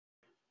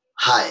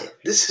Hi,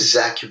 this is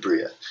Zac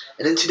Kibria,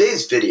 and in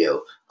today's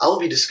video, I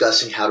will be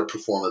discussing how to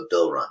perform a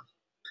bill run.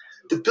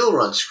 The bill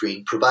run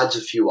screen provides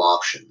a few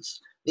options,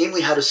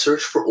 namely how to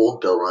search for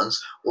old bill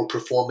runs or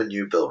perform a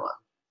new bill run.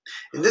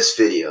 In this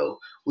video,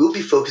 we will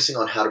be focusing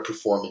on how to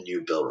perform a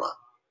new bill run.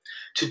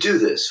 To do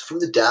this,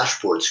 from the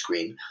dashboard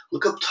screen,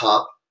 look up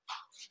top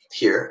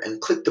here and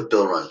click the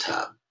Bill Run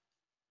tab.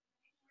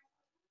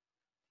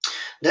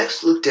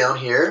 Next, look down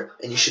here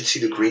and you should see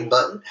the green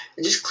button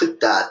and just click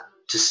that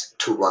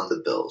to run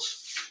the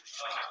bills.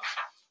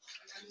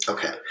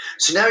 Okay,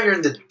 so now you're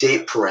in the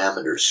date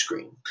parameters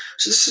screen.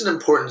 So this is an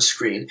important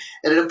screen,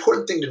 and an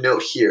important thing to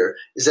note here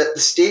is that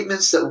the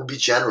statements that will be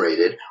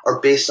generated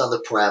are based on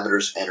the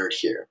parameters entered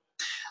here.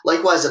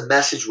 Likewise, a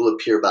message will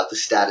appear about the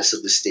status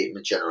of the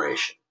statement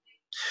generation.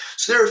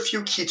 So there are a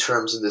few key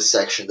terms in this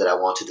section that I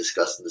want to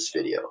discuss in this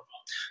video.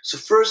 So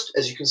first,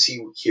 as you can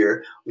see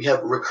here, we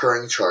have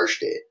recurring charge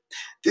date.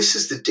 This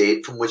is the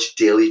date from which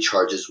daily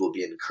charges will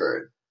be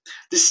incurred.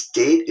 This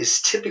date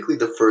is typically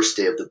the first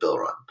day of the bill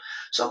run.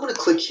 So I'm going to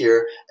click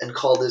here and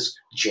call this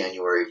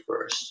January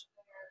 1st.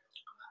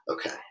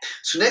 Okay,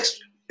 so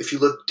next, if you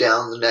look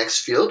down the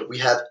next field, we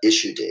have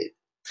issue date.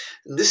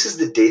 And this is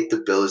the date the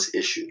bill is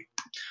issued.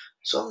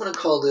 So I'm going to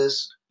call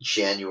this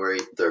January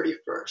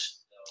 31st.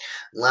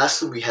 And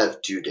lastly, we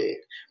have due date,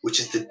 which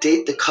is the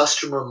date the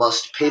customer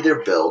must pay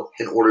their bill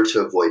in order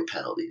to avoid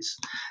penalties.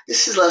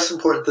 This is less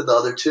important than the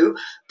other two,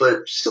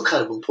 but still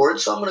kind of important,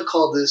 so I'm going to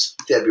call this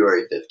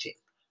February 15th.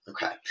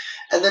 Okay,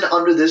 and then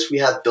under this we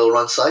have bill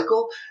run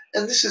cycle,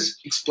 and this is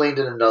explained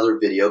in another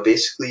video.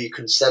 Basically, you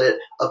can set it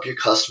up your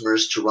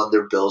customers to run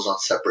their bills on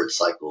separate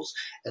cycles,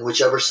 and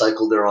whichever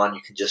cycle they're on,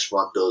 you can just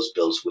run those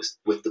bills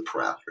with the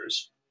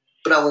parameters.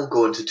 But I won't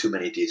go into too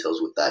many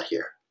details with that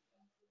here.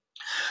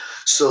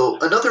 So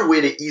another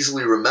way to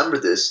easily remember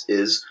this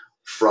is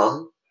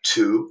from,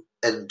 to,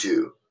 and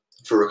due.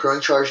 For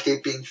recurring charge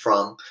date being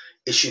from,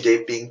 issue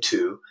date being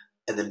to,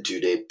 and then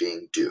due date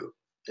being due.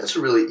 That's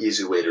a really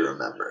easy way to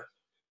remember.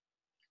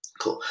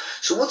 Cool.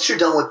 So once you're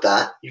done with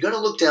that, you're going to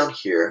look down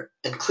here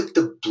and click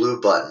the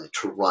blue button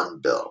to run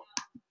bill.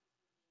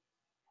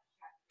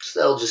 So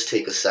that'll just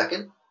take a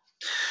second.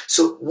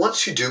 So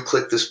once you do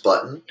click this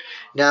button,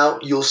 now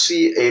you'll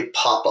see a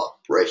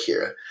pop-up right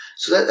here.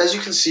 So that, as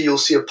you can see, you'll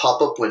see a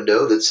pop-up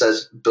window that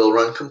says bill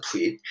run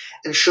complete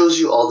and shows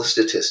you all the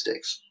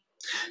statistics.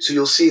 So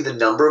you'll see the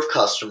number of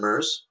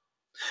customers,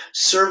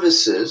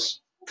 services,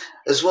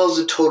 as well as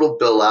the total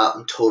bill out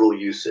and total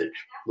usage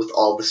with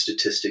all the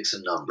statistics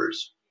and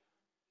numbers.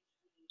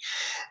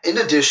 In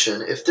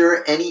addition, if there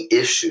are any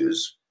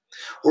issues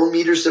or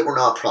meters that were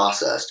not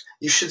processed,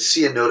 you should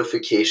see a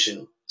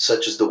notification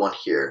such as the one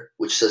here,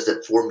 which says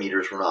that 4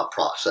 meters were not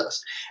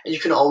processed. And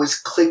you can always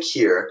click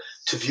here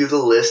to view the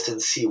list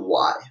and see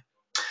why.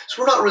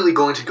 So we're not really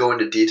going to go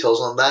into details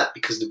on that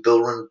because the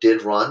bill run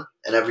did run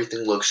and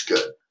everything looks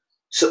good.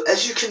 So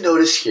as you can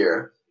notice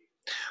here,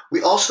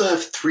 we also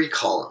have 3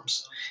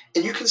 columns,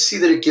 and you can see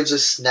that it gives a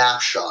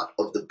snapshot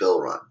of the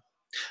bill run,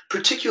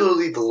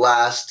 particularly the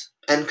last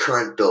and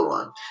current bill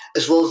run,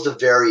 as well as the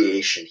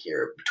variation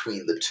here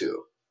between the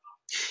two.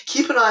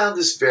 Keep an eye on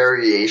this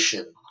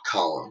variation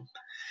column,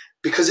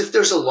 because if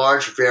there's a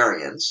large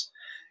variance,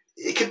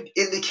 it could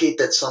indicate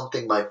that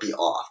something might be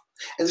off.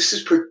 And this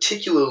is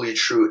particularly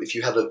true if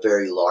you have a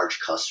very large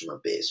customer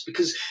base,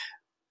 because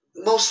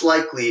most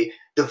likely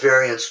the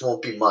variance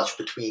won't be much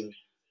between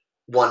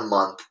one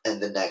month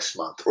and the next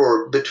month,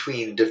 or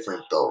between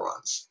different bill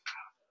runs.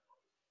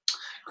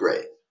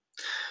 Great.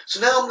 So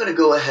now I'm going to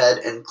go ahead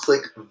and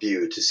click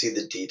View to see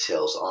the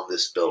details on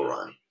this bill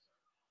run.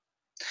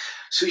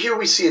 So here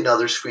we see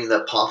another screen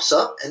that pops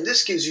up, and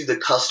this gives you the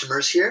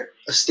customers here,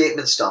 a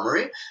statement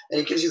summary,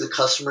 and it gives you the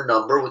customer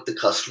number with the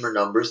customer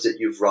numbers that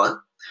you've run,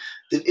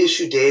 the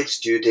issue dates,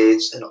 due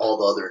dates, and all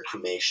the other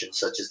information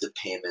such as the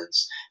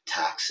payments,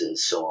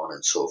 taxes, so on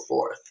and so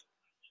forth.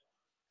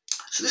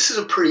 So this is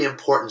a pretty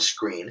important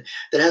screen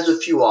that has a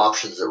few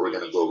options that we're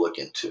going to go look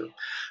into.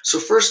 So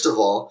first of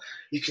all,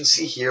 you can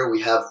see here we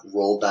have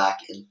rollback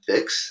and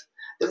fix.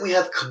 Then we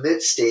have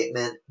commit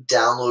statement,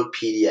 download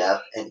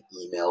PDF, and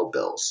email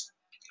bills.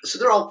 So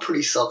they're all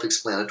pretty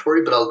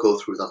self-explanatory, but I'll go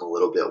through them a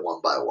little bit one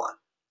by one.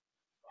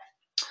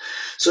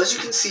 So as you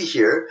can see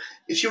here,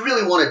 if you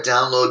really want to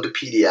download the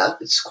PDF,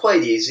 it's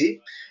quite easy.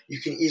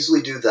 You can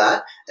easily do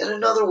that. And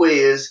another way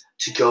is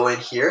to go in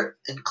here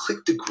and click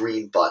the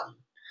green button.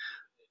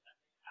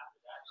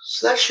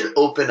 So that should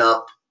open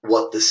up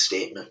what the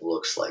statement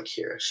looks like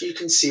here. So you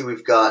can see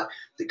we've got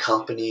the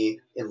company,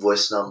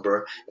 invoice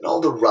number, and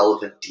all the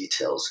relevant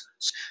details.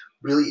 So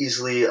really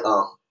easily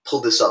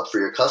pull this up for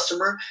your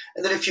customer.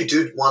 And then if you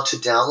do want to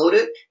download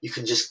it, you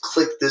can just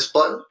click this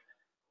button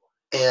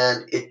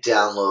and it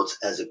downloads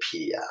as a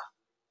PDF.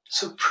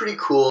 So pretty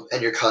cool,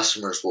 and your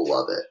customers will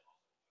love it.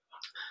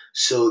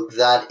 So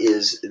that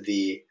is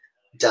the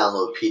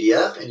download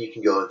PDF, and you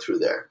can go in through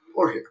there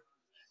or here.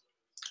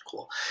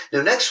 Cool.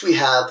 Now next we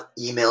have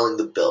emailing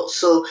the bill.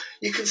 So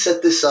you can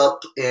set this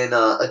up in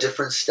a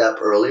different step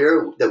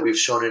earlier that we've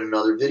shown in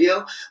another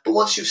video. But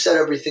once you've set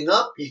everything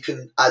up, you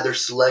can either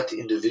select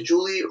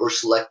individually or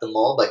select them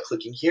all by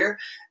clicking here,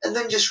 and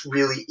then just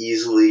really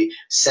easily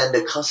send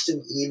a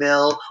custom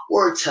email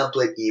or a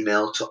template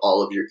email to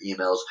all of your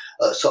emails,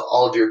 so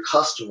all of your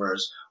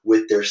customers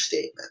with their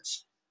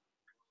statements.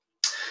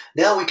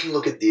 Now we can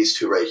look at these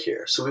two right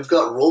here. So we've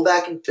got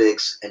rollback and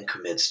fix and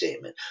commit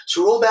statement.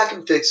 So rollback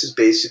and fix is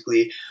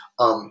basically,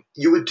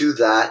 you would do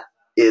that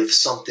if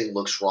something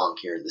looks wrong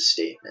here in the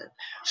statement.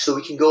 So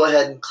we can go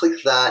ahead and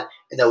click that,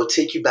 and that will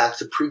take you back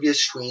to previous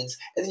screens,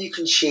 and then you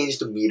can change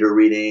the meter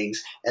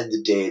readings and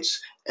the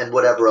dates and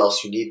whatever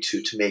else you need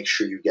to make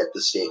sure you get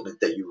the statement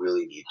that you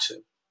really need to.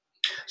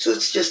 So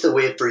it's just a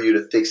way for you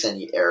to fix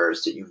any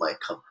errors that you might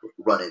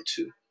run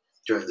into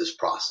during this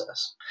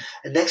process.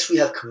 And next we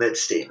have commit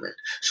statement.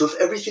 So if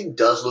everything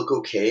does look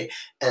okay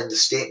and the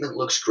statement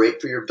looks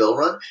great for your bill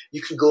run,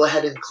 you can go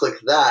ahead and click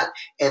that,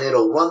 and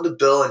it'll run the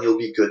bill and you'll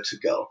be good to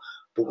go.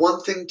 But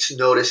one thing to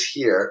notice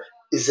here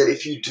is that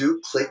if you do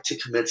click to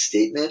commit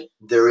statement,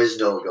 there is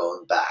no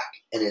going back,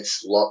 and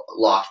it's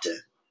locked in.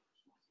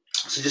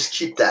 So just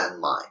keep that in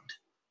mind.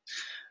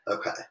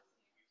 Okay.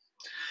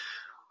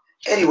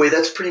 Anyway,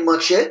 that's pretty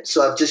much it.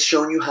 So I've just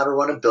shown you how to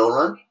run a bill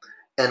run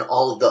and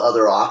all of the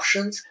other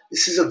options.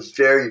 This is a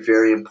very,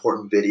 very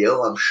important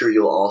video. I'm sure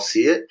you'll all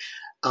see it.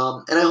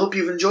 And I hope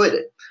you've enjoyed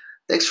it.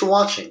 Thanks for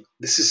watching.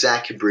 This is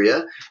Zac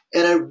Kibria,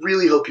 and I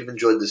really hope you've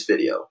enjoyed this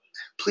video.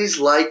 Please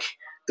like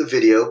the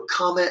video,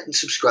 comment, and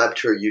subscribe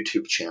to our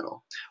YouTube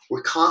channel.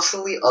 We're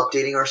constantly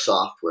updating our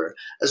software,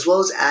 as well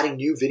as adding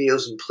new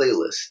videos and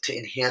playlists to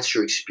enhance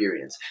your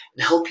experience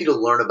and help you to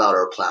learn about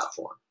our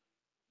platform.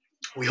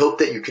 We hope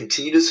that you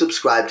continue to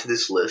subscribe to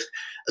this list,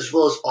 as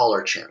well as all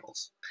our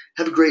channels.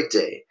 Have a great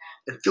day,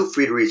 and feel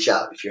free to reach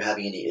out if you're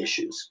having any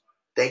issues.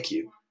 Thank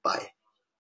you. Bye.